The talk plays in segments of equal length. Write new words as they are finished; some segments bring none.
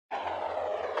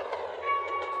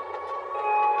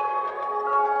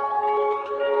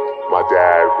My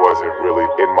dad wasn't really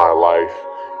in my life.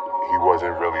 He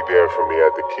wasn't really there for me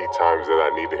at the key times that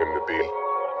I needed him to be.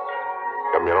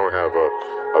 I mean, I don't have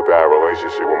a bad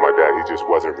relationship with my dad. He just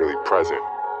wasn't really present.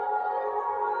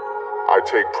 I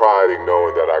take pride in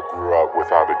knowing that I grew up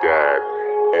without a dad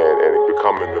and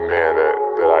becoming the man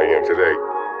that I am today.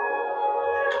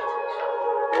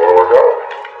 You wanna work out?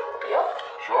 Yep.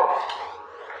 Sure.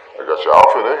 I got your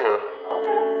outfit in here.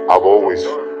 I've always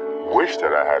wished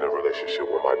that I had a relationship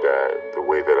with my dad the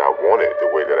way that I wanted, the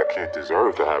way that a kid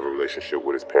deserved to have a relationship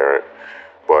with his parent,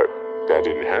 but that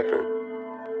didn't happen.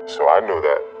 So I know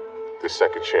that the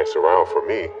second chance around for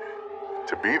me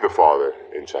to be the father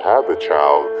and to have the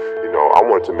child, I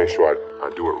wanted to make sure I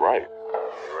do it right. You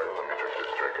ready? Let me drink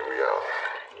this drink and we out.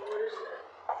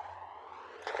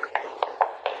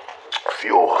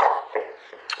 Fuel.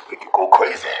 Make you go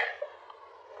crazy.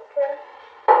 Okay.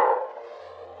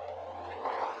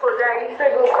 Well, Dad, you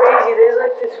said go crazy. There's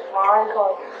like this flying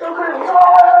called.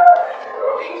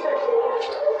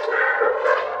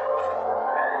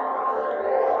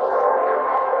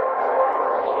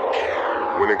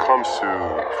 When it comes to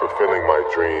fulfilling my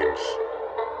dreams,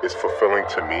 it's fulfilling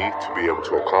to me to be able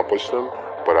to accomplish them,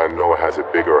 but I know it has a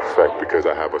bigger effect because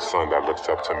I have a son that looks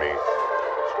up to me.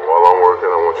 So while I'm working,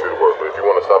 I want you to work, but if you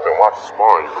want to stop and watch the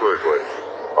sparring, you could, but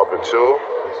up until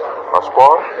I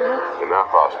spar, and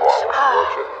after I spar, I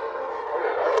want you.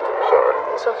 Sorry.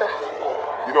 It's okay.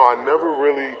 I never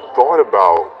really thought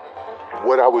about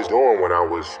what I was doing when I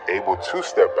was able to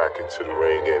step back into the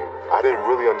ring, and I didn't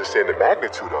really understand the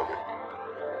magnitude of it.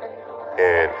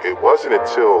 And it wasn't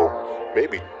until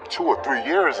maybe 2 or 3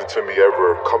 years into me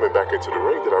ever coming back into the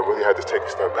ring that I really had to take a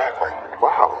step back. Like,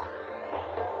 wow,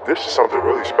 this is something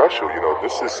really special.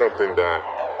 This is something that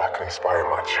I can inspire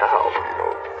my child.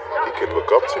 He can look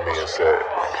up to me and say,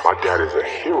 my dad is a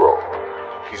hero.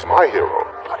 He's my hero.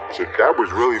 So that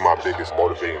was really my biggest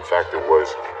motivating factor,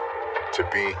 was to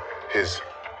be his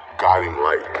guiding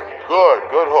light.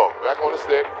 Good hook. Back on the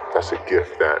stick. That's a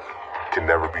gift that can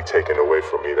never be taken away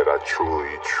from me, that I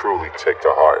truly, truly take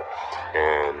to heart.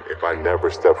 And if I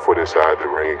never step foot inside the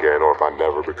ring again, or if I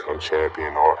never become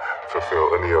champion or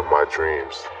fulfill any of my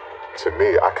dreams, to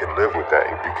me, I can live with that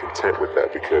and be content with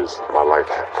that because my life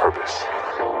had purpose.